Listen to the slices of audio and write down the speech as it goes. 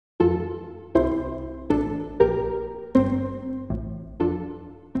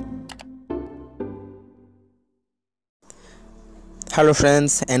Hello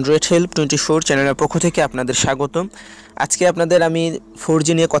friends, Android help 24 চ্যানেলের পক্ষ থেকে আপনাদের স্বাগতম। আজকে আপনাদের আমি 4G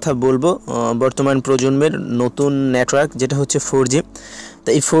নিয়ে কথা বলবো। বর্তমান প্রজন্মের নতুন নেটওয়ার্ক যেটা হচ্ছে 4G। তো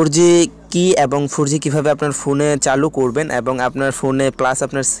এই 4G কি এবং 4G কীভাবে আপনার ফোনে চালু করবেন এবং আপনার ফোনে প্লাস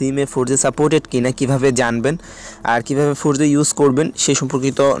আপনার সিমে 4G সাপোর্টেড কিনা কীভাবে জানবেন আর কীভাবে 4G ইউজ করবেন সেই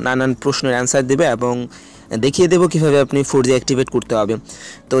সম্পর্কিত নানান প্রশ্নের অ্যান্সার দেবে এবং দেখিয়ে দেবো কীভাবে আপনি 4G অ্যাক্টিভেট করতে হবে।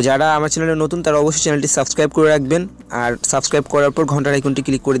 তো যারা আমার চ্যানেলে নতুন তারা অবশ্যই চ্যানেলটি সাবস্ক্রাইব করে রাখবেন, আর সাবস্ক্রাইব করার পর ঘন্টার আইকনটি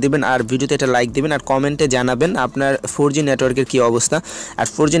ক্লিক করে দেবেন, আর ভিডিওতে একটা লাইক দেবেন, আর কমেন্টে জানাবেন আপনার 4G নেটওয়ার্কের কী অবস্থা, আর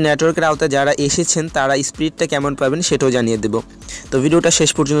 4G নেটওয়ার্কের আওতায় যারা এসেছেন তারা স্পিডটা কেমন পাবেন সেটাও জানিয়ে দেবো। তো ভিডিওটা শেষ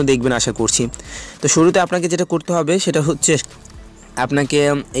পর্যন্ত দেখবেন আশা করছি। তো শুরুতে আপনাকে যেটা করতে হবে সেটা হচ্ছে আপনাকে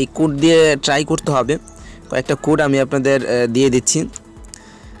এই কোড দিয়ে ট্রাই করতে হবে। কয়েকটা কোড আমি আপনাদের দিয়ে দিচ্ছি।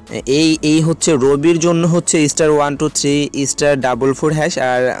 এই হচ্ছে রবির জন্য হচ্ছে *123*4#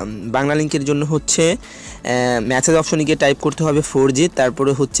 আর বাংলালিংকের জন্য হচ্ছে মেসেজ অপশনে গিয়ে টাইপ করতে হবে 4G,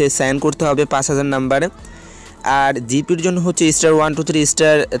 তারপরে হচ্ছে সাইন করতে হবে 5000 নাম্বারে, আর জিপির জন্য হচ্ছে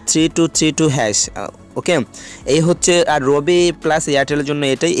 *123*3232#। ওকে, এই হচ্ছে। আর রবি প্লাস এয়ারটেলের জন্য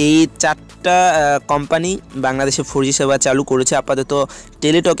এটাই। এই চারটা কোম্পানি বাংলাদেশে 4G সেবা চালু করেছে। আপাতত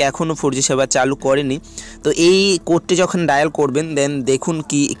টেলিটক এখনও 4G সেবা চালু করেনি। তো এই কোডটি যখন ডায়াল করবেন দেন দেখুন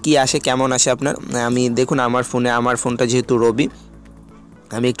কি আসে, কেমন আসে আপনার। আমি দেখুন আমার ফোনটা যেহেতু রবি,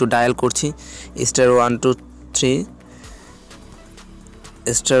 আমি একটু ডায়াল করছি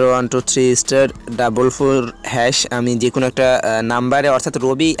 *123*444#। আমি যে কোনো একটা নাম্বারে অর্থাৎ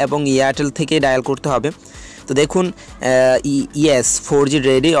রবি এবং এয়ারটেল থেকে ডায়াল করতে হবে। তো দেখুন ইয়েস 4G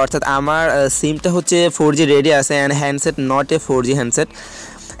রেডি, অর্থাৎ আমার সিমটা হচ্ছে 4G রেডি আছে and handset not a 4G handset.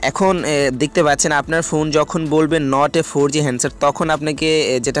 এখন দেখতে পাচ্ছেন আপনার ফোন যখন বলবে নট এ 4G হ্যান্ডসেট তখন আপনাকে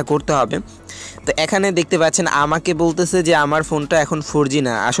যেটা করতে হবে। তো এখানে দেখতে পাচ্ছেন আমাকে বলতেছে যে আমার ফোনটা এখন 4G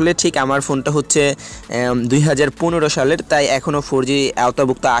না। আসলে ঠিক আমার ফোনটা হচ্ছে 2015 সালের, তাই এখনও 4G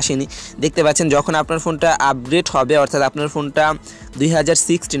আওতাভুক্ত আসেনি। দেখতে পাচ্ছেন যখন আপনার ফোনটা আপগ্রেড হবে, অর্থাৎ আপনার ফোনটা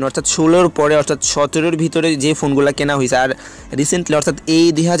 2016 অর্থাৎ 16-র পরে অর্থাৎ 17-র ভিতরে যে ফোনগুলো কেনা হয়েছে আর রিসেন্টলি অর্থাৎ এই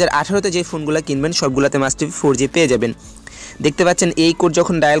 2018-তে যে ফোনগুলো কিনবেন সবগুলোতে মাস্ট 4G পেয়ে যাবেন। দেখতে পাচ্ছেন এই কোড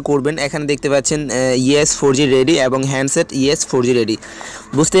যখন ডায়াল করবেন এখানে দেখতে পাচ্ছেন ইয়েস 4G রেডি এবং হ্যান্ডসেট ইয়েস 4G রেডি।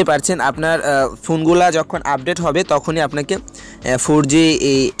 বুঝতেই পারছেন আপনার ফোনগুলা যখন আপডেট হবে তখনই আপনাকে 4G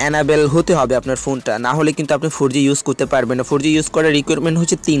অ্যানাবেল হতে হবে আপনার ফোনটা, না হলে কিন্তু আপনি 4G ইউজ করতে পারবেন না। 4G ইউজ করার রিকোয়ারমেন্ট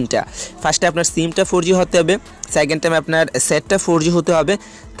হচ্ছে 3টা। ফার্স্টে আপনার সিমটা 4G হতে হবে, সেকেন্ড টাইম আপনার সেটটা 4G হতে হবে,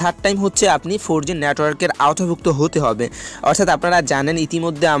 থার্ড টাইম হচ্ছে আপনি 4G নেটওয়ার্কের আওতাভুক্ত হতে হবে। অর্থাৎ আপনারা জানেন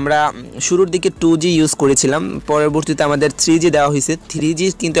ইতিমধ্যে আমরা শুরুর দিকে 2G ইউজ করেছিলাম, পরবর্তীতে আমাদের 3G দেওয়া হয়েছে। 3G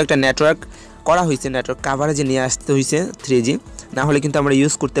কিন্তু একটা নেটওয়ার্ক করা হয়েছে, নেটওয়ার্ক কাভারেজে নিয়ে আসতে হয়েছে 3G, না হলে কিন্তু আমরা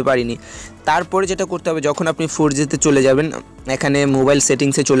ইউজ করতে পারিনি। তারপরে যেটা করতে হবে যখন আপনি 4Gতে চলে যাবেন এখানে মোবাইল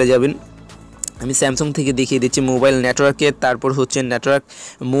সেটিংসে চলে যাবেন। আমি স্যামসাং থেকে দেখিয়ে দিচ্ছি মোবাইল নেটওয়ার্কে, তারপর হচ্ছে নেটওয়ার্ক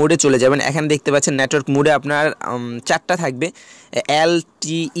মোডে চলে যাবেন। এখানে দেখতে পাচ্ছেন নেটওয়ার্ক মোডে আপনার 4টা থাকবে।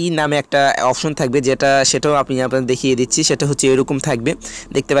 LTE নামে একটা অপশন থাকবে সেটাও আপনাদের দেখিয়ে দিচ্ছি, সেটা হচ্ছে এরকম থাকবে।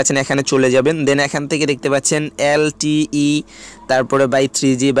 দেখতে পাচ্ছেন এখানে চলে যাবেন, দেন এখান থেকে দেখতে পাচ্ছেন LTE, তারপরে by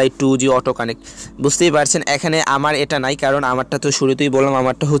 3G by 2G auto connect. বুঝতেই পারছেন এখানে আমার এটা নাই, কারণ আমারটা তো শুরুতেই বললাম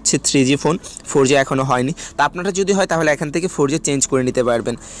আমারটা হচ্ছে 3G ফোন, 4G এখনও হয়নি। তো আপনারা যদি হয় তাহলে এখান থেকে 4G চেঞ্জ করে নিতে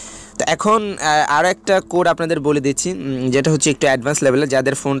পারবেন। তো এখন আরও একটা কোড আপনাদের বলে দিচ্ছি, যেটা হচ্ছে একটু অ্যাডভান্স লেভেলে।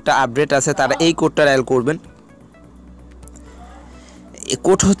 যাদের ফোনটা আপডেট আছে তারা এই কোডটা ডায়াল করবেন।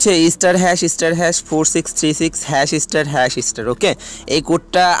 কোড হচ্ছে **4636#***। ওকে, এই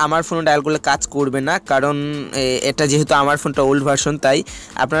কোডটা আমার ফোনে ডায়াল করলে কাজ করবে না, কারণ এটা যেহেতু আমার ফোনটা ওল্ড ভার্সন, তাই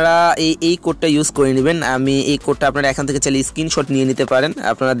আপনারা এই কোডটা ইউজ করে নেবেন। আমি এই কোডটা আপনারা এখান থেকে চাইলে স্ক্রিনশট নিয়ে নিতে পারেন,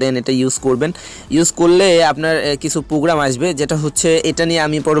 আপনারা দেন এটা ইউজ করবেন। ইউজ করলে আপনার কিছু প্রোগ্রাম আসবে, যেটা হচ্ছে এটা নিয়ে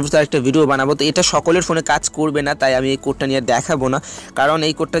আমি পরবর্তী একটা ভিডিও বানাবো। তো এটা সকলের ফোনে কাজ করবে না, তাই আমি এই কোডটা নিয়ে দেখাবো না, কারণ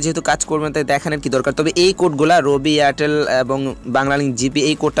এই কোডটা যেহেতু কাজ করবে না তাই দেখানোর কি দরকার। তবে এই কোডগুলো রবি, এয়ারটেল এবং বাংলালিংক জিপি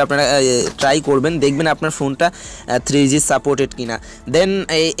এই কোডটা আপনারা ট্রাই করবেন, দেখবেন আপনার ফোনটা 3G সাপোর্টেড কিনা। দেন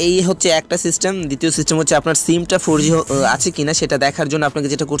এই হচ্ছে একটা সিস্টেম। দ্বিতীয় সিস্টেম হচ্ছে আপনার সিমটা 4G আছে কিনা সেটা দেখার জন্য আপনাকে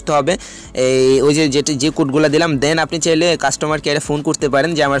যেটা করতে হবে ওই যে কোডগুলো দিলাম, দেন আপনি চাইলে কাস্টমার কেয়ারে ফোন করতে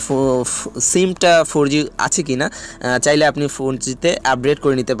পারেন যে আমার সিমটা 4G আছে কিনা। চাইলে আপনি 4Gতে আপডেট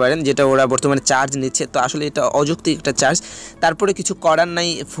করে নিতে পারেন, যেটা ওরা বর্তমানে চার্জ নিচ্ছে। তো আসলে এটা অযৌক্তিক একটা চার্জ, তারপরে কিছু করার নাই,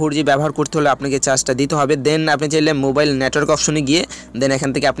 4G ব্যবহার করতে হলে আপনাকে চার্জটা দিতে হবে। দেন আপনি চাইলে মোবাইল নেটওয়ার্ক অপশনে গিয়ে দেন এখান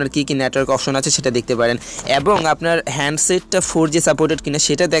থেকে আপনার কী কী নেটওয়ার্ক অপশন আছে সেটা দেখতে পারেন এবং আপনার হ্যান্ডসেটটা 4G সাপোর্টেড কিনা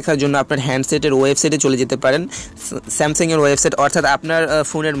সেটা দেখার জন্য আপনার হ্যান্ডসেটের ওয়েবসাইটে চলে যেতে পারেন, স্যামসাংয়ের ওয়েবসাইট, অর্থাৎ আপনার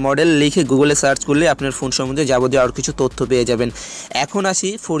ফোনের মডেল লিখে গুগলে সার্চ করলে আপনার ফোন সম্বন্ধে যাবতীয় আর কিছু তথ্য পেয়ে যাবেন। এখন আসি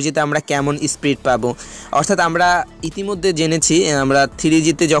 4Gতে আমরা কেমন স্পিড পাবো। অর্থাৎ আমরা ইতিমধ্যে জেনেছি আমরা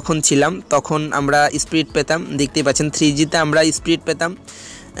 3Gতে যখন ছিলাম তখন আমরা স্পিড পেতাম, দেখতেই পাচ্ছেন 3Gতে আমরা স্পিড পেতাম।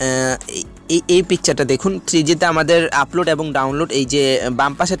 এই পিকচারটা দেখুন, 3Gতে আমাদের আপলোড এবং ডাউনলোড, এই যে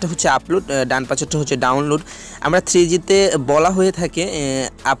বাম পাশেরটা হচ্ছে আপলোড, ডান পাশেরটা হচ্ছে ডাউনলোড। আমরা 3Gতে বলা হয়ে থাকে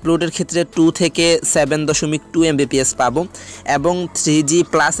আপলোডের ক্ষেত্রে 2 থেকে 7.2 Mbps পাবো এবং 3G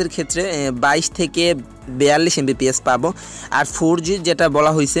প্লাসের ক্ষেত্রে 22 থেকে 42 Mbps পাবো। আর 4G যেটা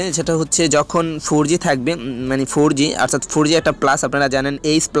বলা হয়েছে সেটা হচ্ছে যখন 4G থাকবে, মানে 4G অর্থাৎ 4G একটা প্লাস, আপনারা জানেন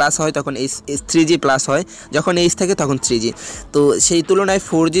H প্লাস হয় তখন 3G প্লাস হয়, যখন H থাকে তখন 3G। তো সেই তুলনায়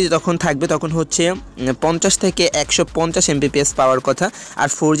 4G যখন থাকবে তখন হচ্ছে 50 থেকে 150 Mbps পাওয়ার কথা, আর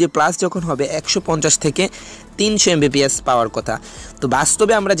 4G প্লাস যখন হবে 150 থেকে 300 Mbps পাওয়ার কথা। তো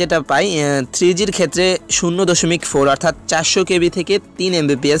বাস্তবে আমরা যেটা পাই 3Gর ক্ষেত্রে 0.4 অর্থাৎ 400 KB থেকে 3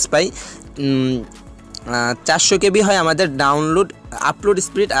 Mbps পাই। 400 KB হয় আমাদের ডাউনলোড আপলোড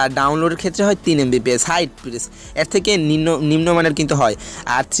স্পিড, আর ডাউনলোডের ক্ষেত্রে হয় 3 Mbps হাই স্পিড, এর থেকে নিম্নমানের কিন্তু হয়।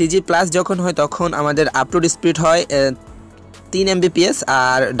 আর 3G প্লাস যখন হয় তখন আমাদের আপলোড স্পিড হয় 3 Mbps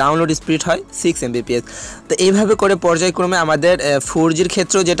আর ডাউনলোড স্পিড হয় 6 Mbps। তো এইভাবে করে পর্যায়ক্রমে আমাদের 4Gর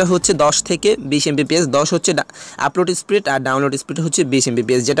ক্ষেত্রেও যেটা হচ্ছে 10 থেকে 20 Mbps, 10 হচ্ছে আপলোড স্পিড আর ডাউনলোড স্পিড হচ্ছে 20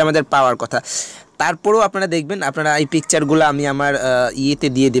 Mbps, যেটা আমাদের পাওয়ার কথা। তারপরেও আপনারা দেখবেন, আপনারা এই পিকচারগুলো আমি আমার ইয়েতে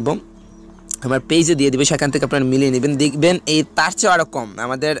দিয়ে দেবো, আমার পেজে দিয়ে দেবে, সেখান থেকে আপনারা মিলিয়ে নেবেন, দেখবেন এই তার চেয়ে আরও কম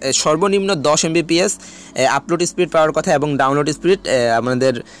আমাদের সর্বনিম্ন 10 Mbps আপলোড স্পিড পাওয়ার কথা এবং ডাউনলোড স্পিড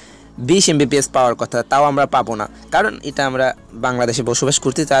আমাদের 20 Mbps পাওয়ার কথা, তাও আমরা পাবো না, কারণ এটা আমরা বাংলাদেশে বসবাস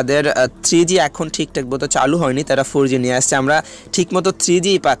করতে, তাদের 3G এখন ঠিকঠাক মতো চালু হয়নি, তারা 4G নিয়ে আসছে, আমরা ঠিকমতো 3G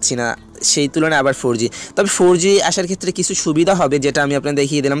পাচ্ছি না, সেই তুলনায় আবার 4G। তবে 4G আসার ক্ষেত্রে কিছু সুবিধা হবে, যেটা আমি আপনাদের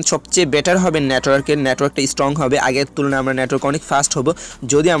দেখিয়ে দিলাম। সবচেয়ে বেটার হবে নেটওয়ার্কটা স্ট্রং হবে, আগের তুলনায় আমরা নেটওয়ার্ক অনেক ফাস্ট হবো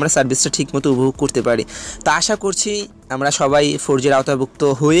যদি আমরা সার্ভিসটা ঠিকমতো উপভোগ করতে পারি। তো আশা করছি আমরা সবাই 4Gর আওতাভুক্ত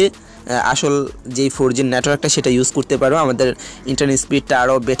হয়ে আসল যেই 4Gর নেটওয়ার্কটা সেটা ইউজ করতে পারবো, আমাদের ইন্টারনেট স্পিডটা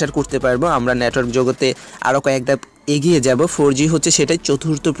আরও বেটার করতে পারবো, আমরা নেটওয়ার্ক জগতে আরও কয়েক ধাপ এগিয়ে যাব। 4G হচ্ছে সেটাই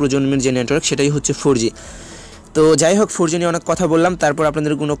চতুর্থ প্রজন্মের যে নেটওয়ার্ক, সেটাই হচ্ছে 4G। তো যাই হোক, 4G নিয়ে অনেক কথা বললাম। তারপর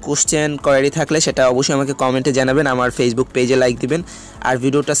আপনাদের কোনো কোশ্চেন কোয়ারি থাকলে সেটা অবশ্যই আমাকে কমেন্টে জানাবেন, আমার ফেসবুক পেজে লাইক দিবেন, আর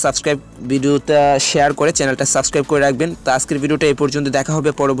ভিডিওটা শেয়ার করে চ্যানেলটা সাবস্ক্রাইব করে রাখবেন। তো আজকের ভিডিওটা এই পর্যন্ত, দেখা হবে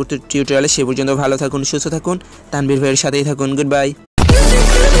পরবর্তী টিউটোরিয়ালে। সে পর্যন্ত ভালো থাকুন, সুস্থ থাকুন, তানভীর ভাইয়ের সাথেই থাকুন। Good bye.